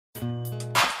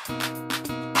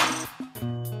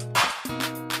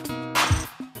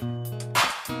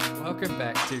welcome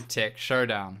back to Tech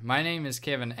Showdown. My name is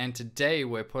Kevin and today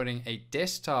we're putting a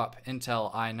desktop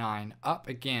Intel i9 up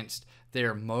against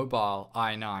their mobile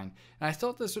i9. And I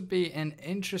thought this would be an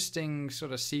interesting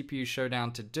sort of CPU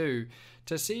showdown to do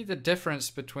to see the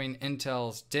difference between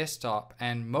Intel's desktop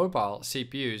and mobile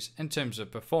CPUs in terms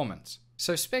of performance.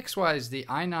 So specs wise, the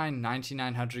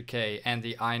i9-9900K and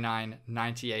the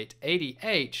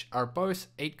i9-9880H are both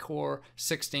 8-core,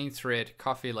 16-thread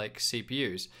Coffee Lake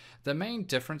CPUs. The main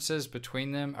differences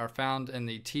between them are found in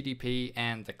the TDP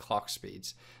and the clock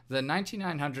speeds. The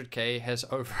 9900K has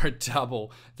over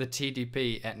double the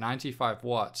TDP at 95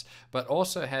 watts, but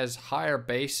also has higher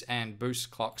base and boost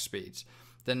clock speeds.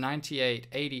 The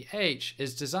 9880H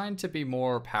is designed to be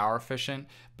more power efficient,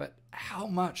 but how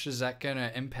much is that going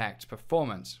to impact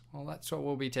performance? Well, that's what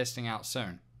we'll be testing out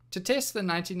soon. To test the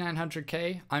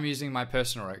 9900K, I'm using my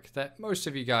personal rig that most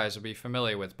of you guys will be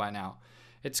familiar with by now.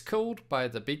 It's cooled by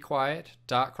the Be Quiet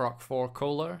Dark Rock 4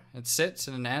 cooler. It sits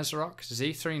in an ASRock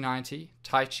Z390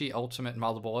 Taichi Ultimate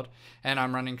motherboard, and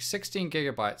I'm running 16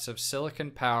 gigabytes of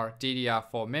Silicon Power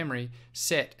DDR4 memory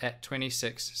set at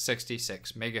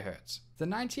 2666 MHz. The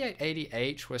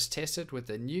 9880H was tested with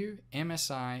the new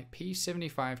MSI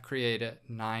P75 Creator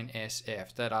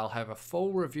 9SF that I'll have a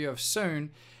full review of soon,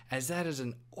 as that is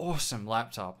an awesome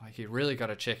laptop. Like, you really got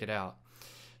to check it out.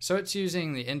 So it's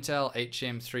using the Intel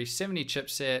HM370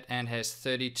 chipset and has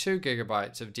 32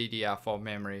 gigabytes of DDR4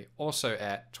 memory, also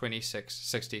at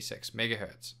 2666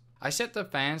 MHz. I set the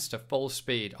fans to full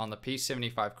speed on the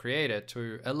P75 Creator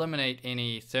to eliminate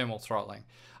any thermal throttling.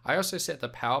 I also set the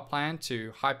power plan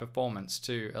to high performance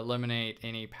to eliminate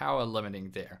any power limiting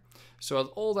there. So with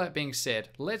all that being said,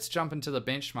 let's jump into the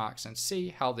benchmarks and see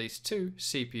how these two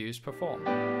CPUs perform.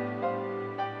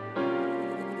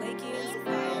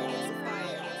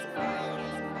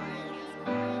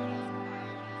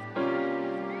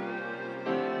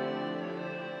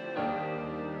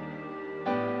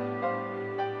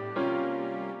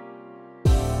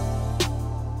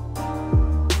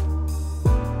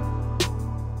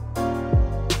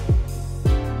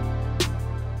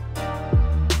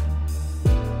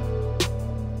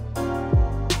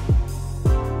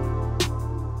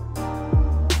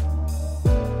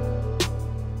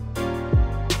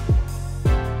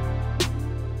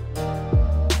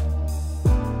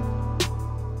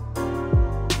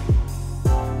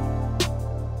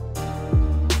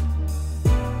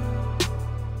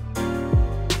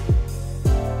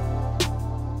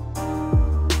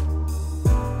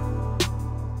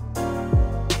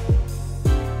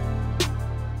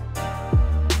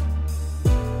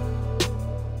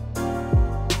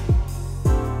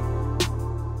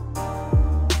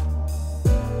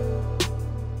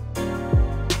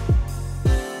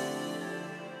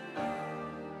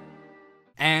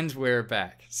 And we're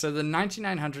back. So the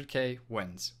 9900K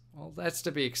wins. Well, that's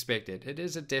to be expected. It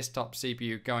is a desktop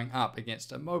CPU going up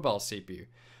against a mobile CPU.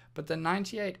 But the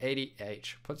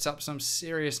 9880H puts up some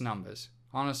serious numbers.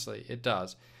 Honestly, it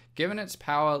does. Given its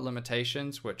power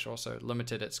limitations, which also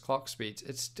limited its clock speeds,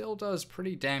 it still does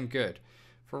pretty damn good.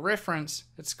 For reference,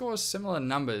 it scores similar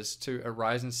numbers to a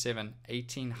Ryzen 7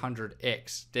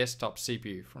 1800X desktop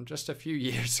CPU from just a few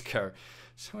years ago.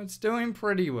 So it's doing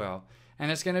pretty well. And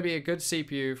it's going to be a good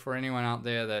CPU for anyone out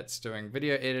there that's doing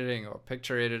video editing or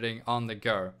picture editing on the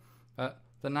go. But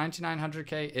the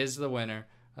 9900K is the winner,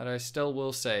 but I still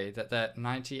will say that that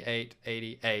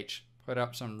 9880H put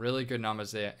up some really good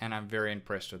numbers there, and I'm very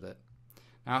impressed with it.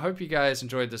 Now, I hope you guys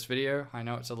enjoyed this video. I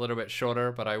know it's a little bit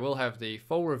shorter, but I will have the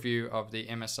full review of the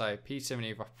MSI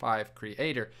P75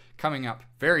 Creator coming up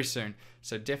very soon.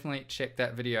 So definitely check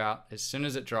that video out as soon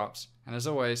as it drops. And as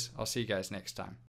always, I'll see you guys next time.